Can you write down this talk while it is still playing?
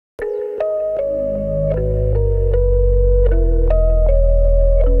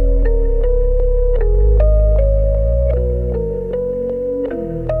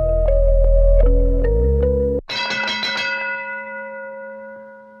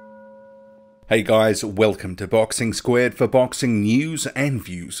Hey guys, welcome to Boxing Squared for boxing news and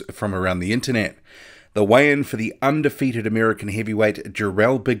views from around the internet. The weigh-in for the undefeated American heavyweight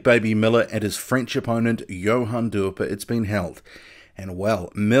Jarrell Big Baby Miller and his French opponent Johann Duhaupas, it's been held. And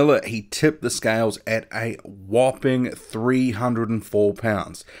well, Miller, he tipped the scales at a whopping 304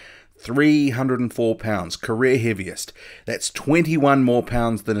 pounds. 304 pounds, career heaviest. That's 21 more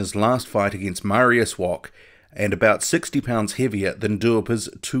pounds than his last fight against Marius Wok, and about 60 pounds heavier than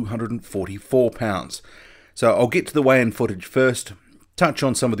Duhaupas' 244 pounds. So I'll get to the weigh-in footage first, touch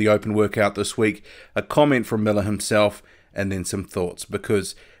on some of the open workout this week, a comment from Miller himself, and then some thoughts,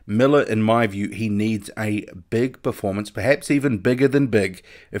 because Miller, in my view, he needs a big performance, perhaps even bigger than big,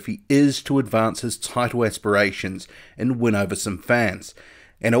 if he is to advance his title aspirations and win over some fans.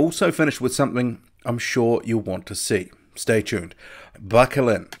 And also finish with something I'm sure you'll want to see. Stay tuned. Buckle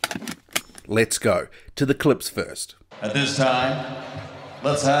in. Let's go to the clips first. At this time,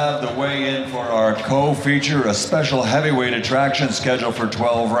 let's have the weigh-in for our co-feature, a special heavyweight attraction scheduled for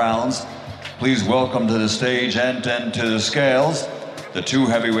 12 rounds. Please welcome to the stage and to the scales the two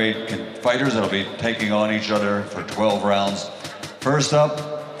heavyweight fighters that will be taking on each other for 12 rounds. First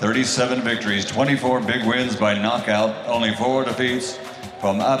up, 37 victories, 24 big wins by knockout, only 4 defeats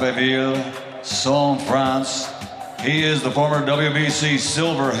from Abbeville, France. He is the former WBC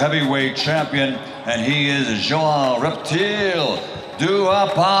silver heavyweight champion, and he is Jarrell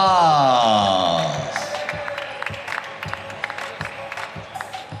Duhaupas.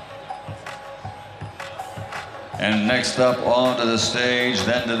 And next up onto the stage,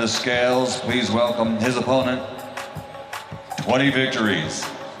 then to the scales, please welcome his opponent. 20 victories,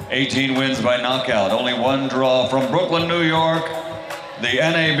 18 wins by knockout, only 1 draw from Brooklyn, New York. The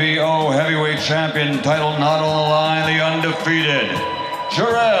NABO heavyweight champion, title not on the line, the undefeated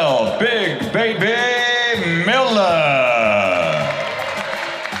Jarrell Big Baby Miller.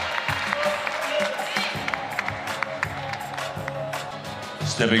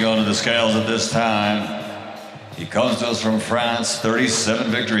 Stepping onto the scales at this time, he comes to us from France,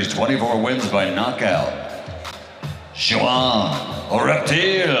 37 victories, 24 wins by knockout. Johann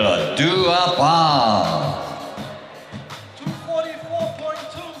Duhaupas.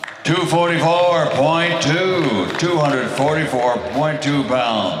 244.2, 244.2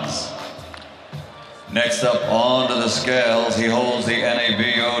 pounds. Next up onto the scales, he holds the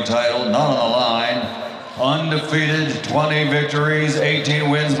NABO title, not on the line. Undefeated, 20 victories, 18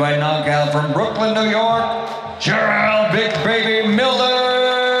 wins by knockout from Brooklyn, New York, Jarrell Big Baby Miller.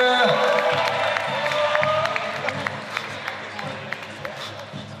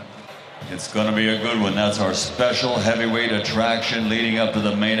 It's going to be a good one. That's our special heavyweight attraction leading up to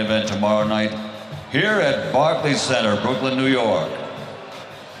the main event tomorrow night here at Barclays Center, Brooklyn, New York.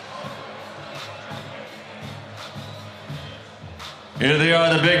 Here they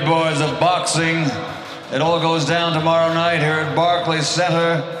are, the big boys of boxing. It all goes down tomorrow night here at Barclays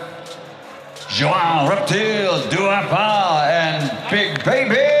Center. Johann Duhaupas and Big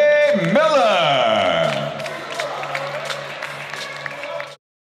Baby Miller.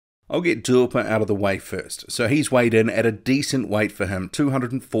 I'll get Duhaupas out of the way first. So he's weighed in at a decent weight for him,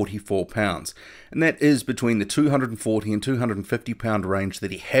 244 pounds. And that is between the 240 and 250 pound range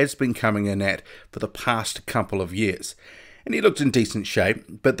that he has been coming in at for the past couple of years. And he looked in decent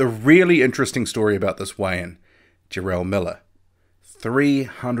shape, but the really interesting story about this weigh-in, Jarrell Miller,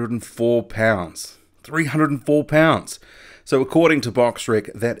 304 pounds. 304 pounds. So according to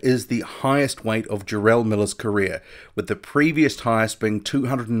BoxRec, that is the highest weight of Jarrell Miller's career, with the previous highest being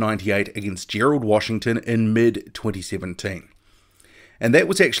 298 against Gerald Washington in mid-2017. And that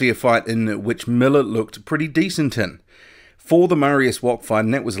was actually a fight in which Miller looked pretty decent in. For the Marius Wok fight,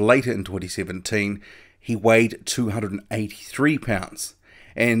 and that was later in 2017, he weighed 283 pounds.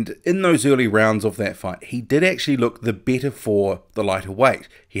 And in those early rounds of that fight, he did actually look the better for the lighter weight.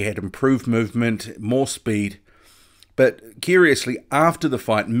 He had improved movement, more speed. But curiously, after the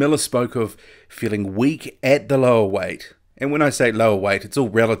fight, Miller spoke of feeling weak at the lower weight. And when I say lower weight, it's all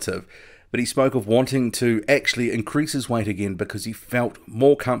relative. But he spoke of wanting to actually increase his weight again because he felt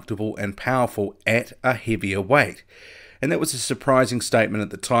more comfortable and powerful at a heavier weight. And that was a surprising statement at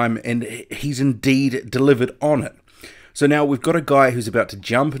the time, and he's indeed delivered on it. So now we've got a guy who's about to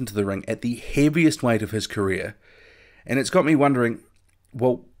jump into the ring at the heaviest weight of his career. And it's got me wondering,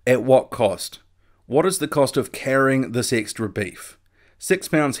 well, at what cost? What is the cost of carrying this extra beef? 6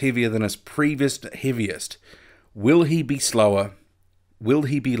 pounds heavier than his previous heaviest. Will he be slower? Will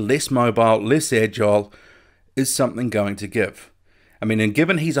he be less mobile, less agile? Is something going to give? I mean, and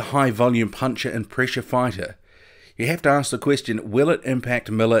given he's a high volume puncher and pressure fighter, you have to ask the question, will it impact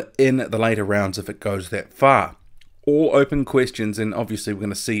Miller in the later rounds if it goes that far? All open questions, and obviously we're going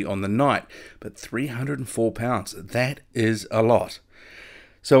to see on the night. But 304 pounds, that is a lot.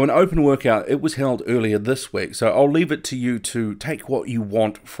 So an open workout, it was held earlier this week, so I'll leave it to you to take what you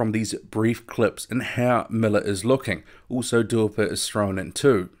want from these brief clips and how Miller is looking. Also, Duhaupas is thrown in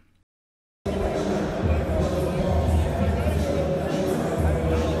too.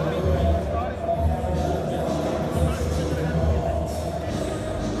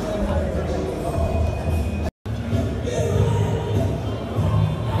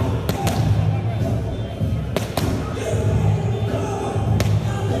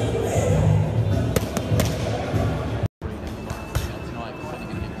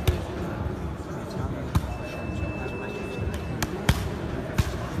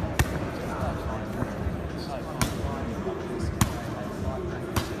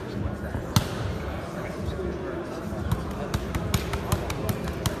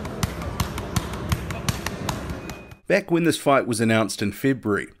 Back when this fight was announced in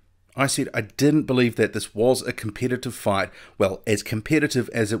February, I said I didn't believe that this was a competitive fight, well, as competitive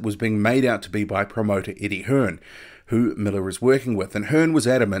as it was being made out to be by promoter Eddie Hearn, who Miller is working with, and Hearn was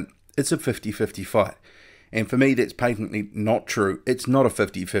adamant it's a 50-50 fight. And for me, that's patently not true. It's not a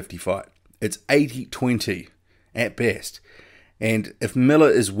 50-50 fight. It's 80-20 at best. And if Miller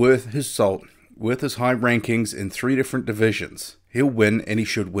is worth his salt, worth his high rankings in 3 different divisions, he'll win, and he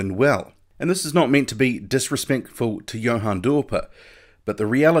should win well. And this is not meant to be disrespectful to Johann Duhaupas, but the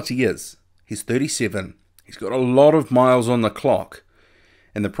reality is, he's 37, he's got a lot of miles on the clock,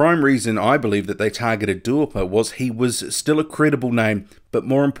 and the prime reason I believe that they targeted Duhaupas was he was still a credible name, but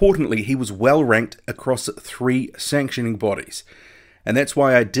more importantly, he was well ranked across 3 sanctioning bodies. And that's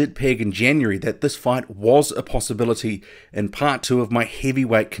why I did peg in January that this fight was a possibility in part 2 of my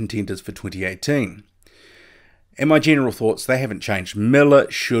heavyweight contenders for 2018. And my general thoughts, they haven't changed. Miller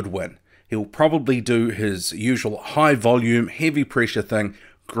should win. He'll probably do his usual high volume, heavy pressure thing,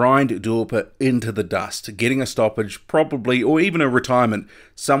 grind Duhaupas into the dust, getting a stoppage probably, or even a retirement,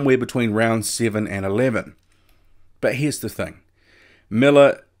 somewhere between rounds 7 and 11. But here's the thing.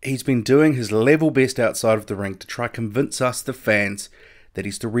 Miller, he's been doing his level best outside of the ring to try convince us, the fans, that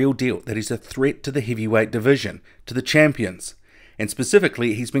he's the real deal, that he's a threat to the heavyweight division, to the champions. And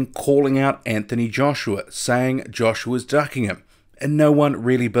specifically, he's been calling out Anthony Joshua, saying Joshua's ducking him. And no one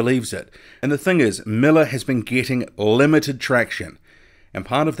really believes it. And the thing is, Miller has been getting limited traction. And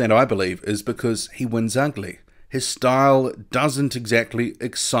part of that, I believe, is because he wins ugly. His style doesn't exactly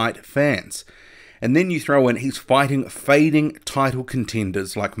excite fans. And then you throw in he's fighting fading title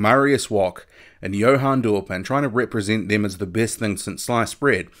contenders like Marius Wok and Johann Duhaupas and trying to represent them as the best thing since sliced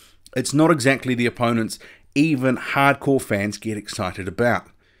bread. It's not exactly the opponents even hardcore fans get excited about.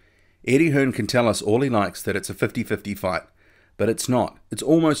 Eddie Hearn can tell us all he likes that it's a 50-50 fight. But it's not. It's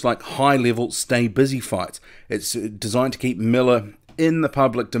almost like high-level, stay-busy fights. It's designed to keep Miller in the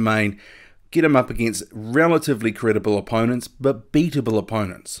public domain, get him up against relatively credible opponents, but beatable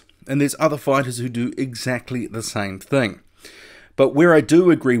opponents. And there's other fighters who do exactly the same thing. But where I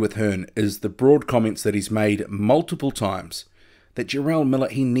do agree with Hearn is the broad comments that he's made multiple times, that Jarrell Miller,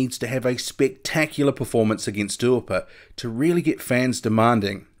 he needs to have a spectacular performance against Duhaupas to really get fans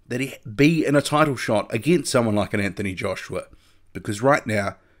demanding that he be in a title shot against someone like an Anthony Joshua. Because right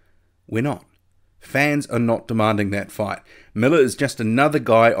now, we're not. Fans are not demanding that fight. Miller is just another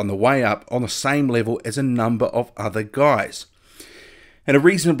guy on the way up on the same level as a number of other guys. And a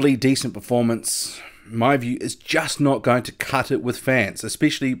reasonably decent performance, in my view, is just not going to cut it with fans,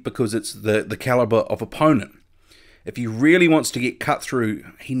 especially because it's the caliber of opponent. If he really wants to get cut through,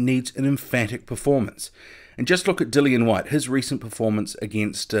 he needs an emphatic performance. And just look at Dillian Whyte, his recent performance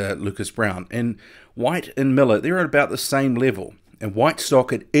against Lucas Browne. And Whyte and Miller, they're at about the same level. And Whyte's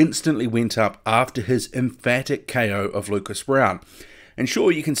stock had instantly went up after his emphatic KO of Lucas Browne. And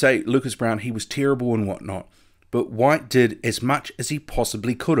sure, you can say Lucas Browne, he was terrible and whatnot. But Whyte did as much as he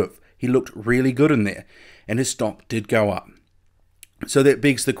possibly could have. He looked really good in there. And his stock did go up. So that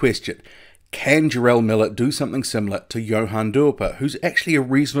begs the question. Can Jarrell Miller do something similar to Johann Duhaupas, who's actually a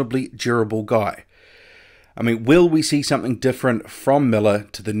reasonably durable guy? I mean, will we see something different from Miller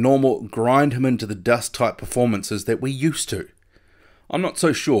to the normal grind him into the dust type performances that we used to? I'm not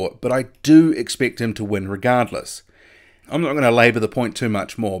so sure, but I do expect him to win regardless. I'm not going to labour the point too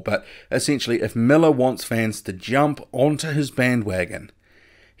much more, but essentially if Miller wants fans to jump onto his bandwagon,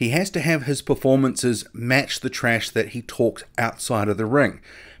 he has to have his performances match the trash that he talks outside of the ring.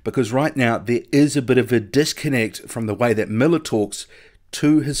 Because right now there is a bit of a disconnect from the way that Miller talks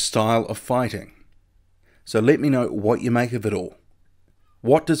to his style of fighting. So let me know what you make of it all.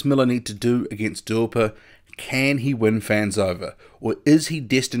 What does Miller need to do against Duhaupas? Can he win fans over? Or is he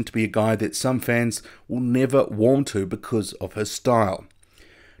destined to be a guy that some fans will never warm to because of his style?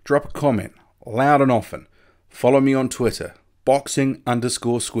 Drop a comment, loud and often. Follow me on Twitter,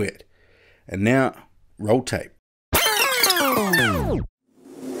 boxing_squared. And now, roll tape.